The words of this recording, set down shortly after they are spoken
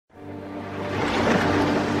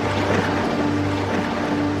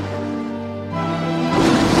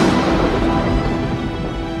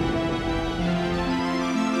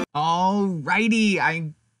Alrighty,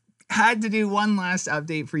 I had to do one last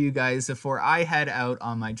update for you guys before I head out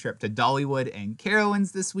on my trip to Dollywood and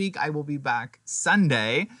Carowinds this week. I will be back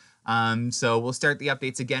Sunday. So we'll start the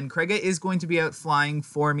updates again. Craiga is going to be out flying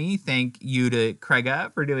for me. Thank you to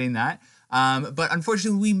Craiga for doing that. But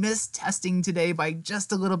unfortunately, we missed testing today by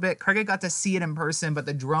just a little bit. Craiga got to see it in person, but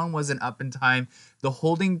the drone wasn't up in time. The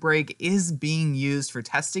holding brake is being used for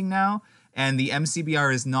testing now, and the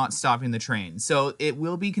MCBR is not stopping the train. So it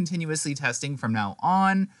will be continuously testing from now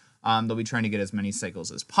on. They'll be trying to get as many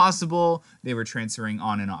cycles as possible. They were transferring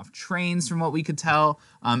on and off trains from what we could tell.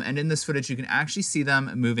 And in this footage, you can actually see them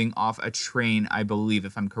moving off a train, I believe,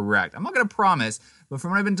 if I'm correct. I'm not going to promise, but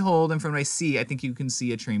from what I've been told and from what I see, I think you can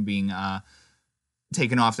see a train being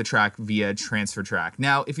taken off the track via transfer track.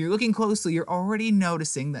 Now, if you're looking closely, you're already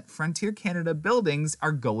noticing that Frontier Canada buildings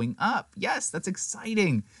are going up. Yes, that's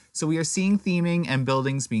exciting. So we are seeing theming and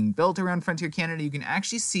buildings being built around Frontier Canada. You can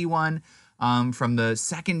actually see one from the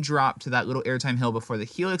second drop to that little airtime hill before the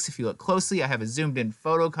helix. If you look closely, I have a zoomed in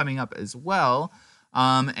photo coming up as well.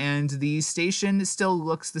 And the station still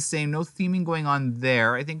looks the same. No theming going on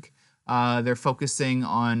there. I think they're focusing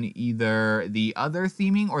on either the other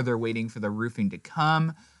theming or they're waiting for the roofing to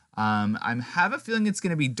come. I have a feeling it's going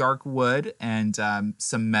to be dark wood and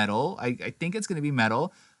some metal. I think it's going to be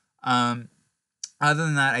metal. Other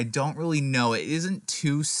than that, I don't really know. It isn't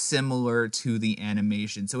too similar to the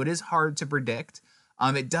animation, so it is hard to predict.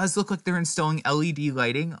 It does look like they're installing LED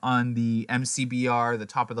lighting on the MCBR, the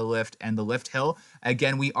top of the lift, and the lift hill.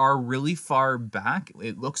 Again, we are really far back.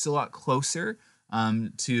 It looks a lot closer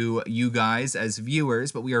to you guys as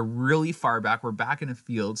viewers, but we are really far back. We're back in a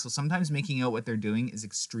field, so sometimes making out what they're doing is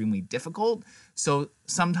extremely difficult. So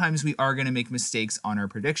sometimes we are going to make mistakes on our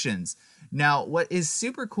predictions. Now, what is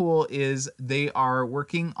super cool is they are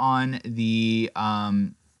working on the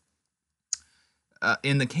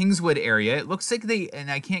in the Kingswood area. It looks like they, and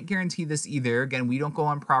I can't guarantee this either. Again, we don't go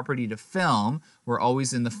on property to film. We're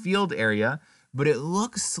always in the field area. But it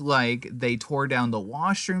looks like they tore down the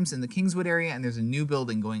washrooms in the Kingswood area, and there's a new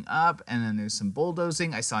building going up, and then there's some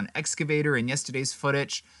bulldozing. I saw an excavator in yesterday's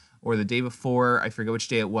footage, or the day before. I forget which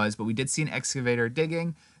day it was, but we did see an excavator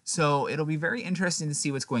digging. So it'll be very interesting to see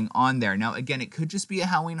what's going on there. Now, again, it could just be a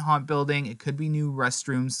Halloween Haunt building. It could be new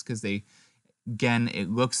restrooms, because they, again, it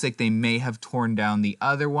looks like they may have torn down the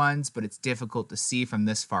other ones, but it's difficult to see from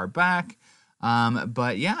this far back.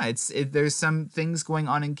 But yeah, there's some things going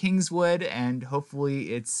on in Kingswood, and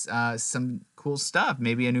hopefully it's some cool stuff.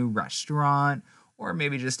 Maybe a new restaurant, or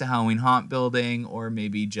maybe just a Halloween Haunt building, or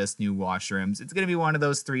maybe just new washrooms. It's going to be one of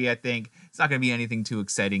those three, I think. It's not going to be anything too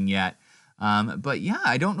exciting yet. But yeah,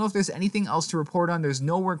 I don't know if there's anything else to report on. There's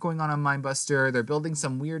no work going on Mindbuster. They're building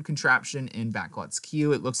some weird contraption in Backlots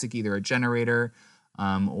Q. It looks like either a generator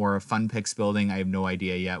or a Fun Picks building. I have no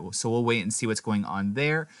idea yet. So we'll wait and see what's going on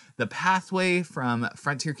there. The pathway from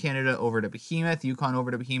Frontier Canada over to Behemoth, Yukon over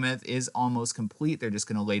to Behemoth, is almost complete. They're just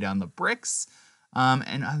going to lay down the bricks.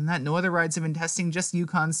 And other than that, no other rides have been testing, just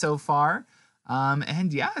Yukon so far.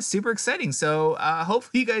 And yeah, super exciting. So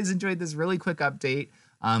hopefully you guys enjoyed this really quick update.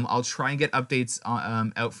 I'll try and get updates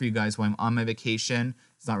out for you guys while I'm on my vacation.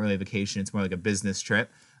 It's not really a vacation. It's more like a business trip.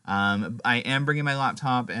 I am bringing my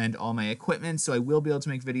laptop and all my equipment, so I will be able to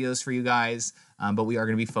make videos for you guys, but we are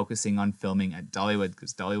going to be focusing on filming at Dollywood,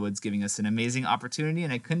 because Dollywood's giving us an amazing opportunity,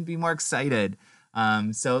 and I couldn't be more excited.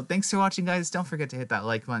 So thanks for watching, guys. Don't forget to hit that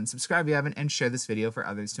like button, subscribe if you haven't, and share this video for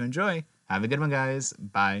others to enjoy. Have a good one, guys.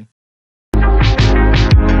 Bye.